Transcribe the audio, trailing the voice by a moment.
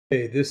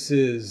Hey, this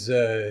is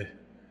a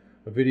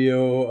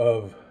video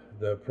of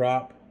the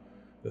prop,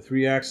 the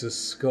 3-axis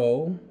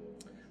skull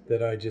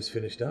that I just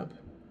finished up.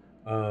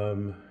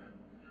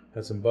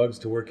 Had some bugs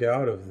to work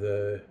out of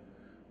the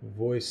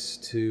voice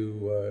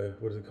to,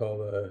 what is it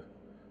called,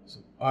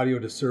 audio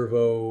to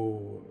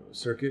servo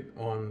circuit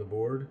on the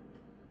board.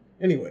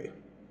 Anyway,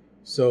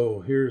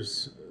 so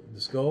here's the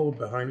skull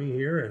behind me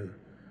here, and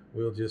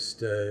we'll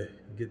just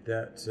get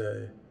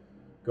that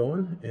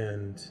going,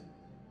 and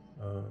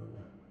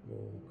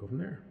we'll go from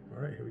there.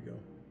 All right, here we go.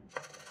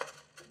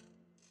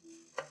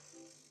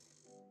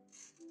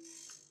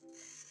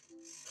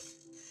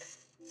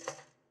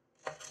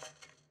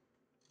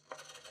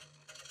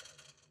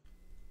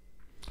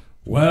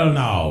 Well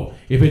now,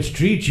 if it's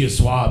treat you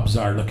swabs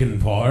are looking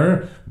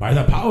for, by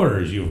the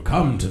powers you've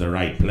come to the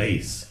right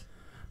place.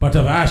 But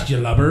avast you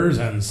lubbers,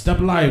 and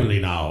step lively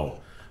now,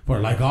 for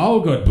like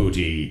all good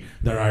booty,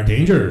 there are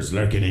dangers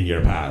lurking in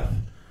your path.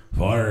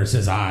 For,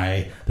 says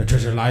I, the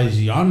treasure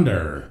lies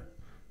yonder,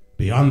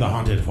 beyond the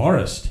haunted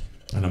forest,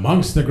 and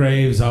amongst the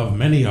graves of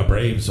many a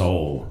brave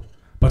soul.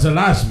 But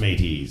alas,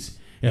 mateys,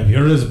 if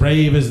you're as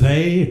brave as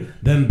they,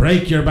 then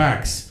break your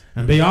backs,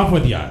 and be off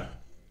with ya.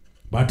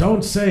 But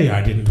don't say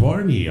I didn't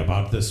warn ye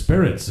about the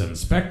spirits and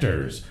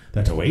spectres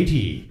that await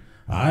ye.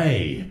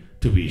 Aye,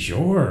 to be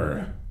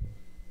sure.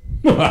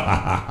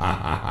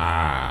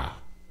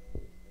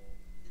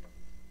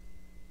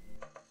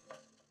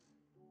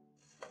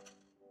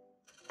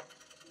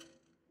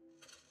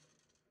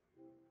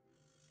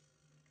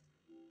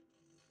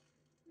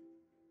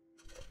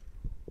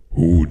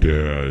 Who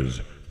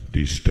dares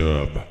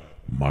disturb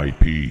my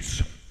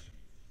peace?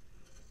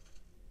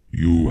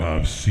 You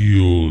have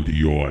sealed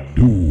your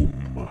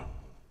doom.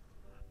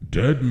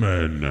 Dead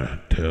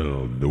men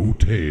tell no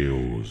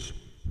tales.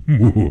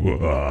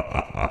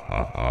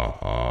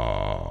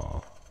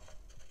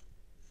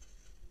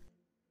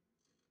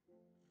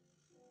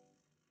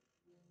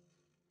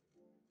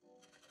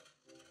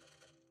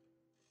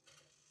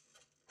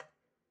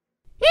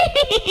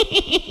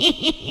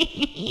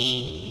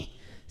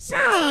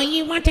 So,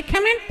 you want to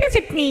come and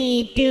visit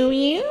me, do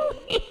you?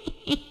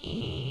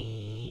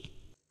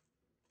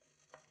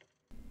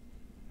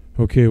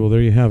 Okay, well,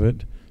 there you have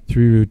it.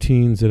 3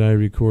 routines that I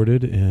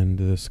recorded and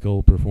the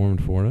skull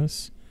performed for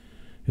us.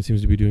 It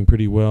seems to be doing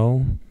pretty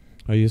well.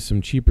 I used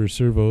some cheaper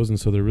servos, and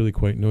so they're really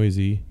quite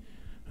noisy.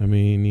 I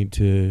may need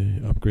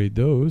to upgrade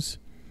those,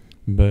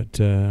 but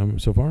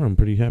so far I'm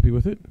pretty happy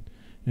with it,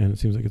 and it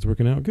seems like it's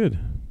working out good.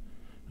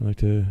 I'd like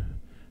to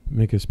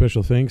make a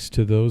special thanks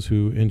to those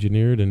who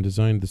engineered and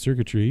designed the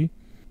circuitry.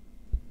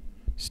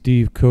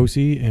 Steve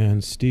Kosey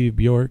and Steve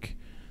Bjork.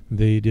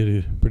 They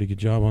did a pretty good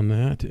job on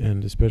that,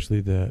 and especially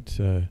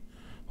that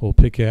whole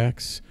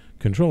pickaxe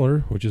controller,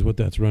 which is what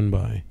that's run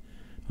by.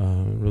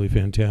 Really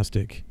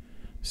fantastic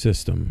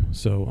system,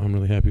 so I'm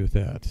really happy with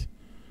that.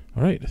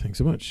 All right, thanks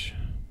so much.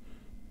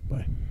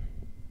 Bye.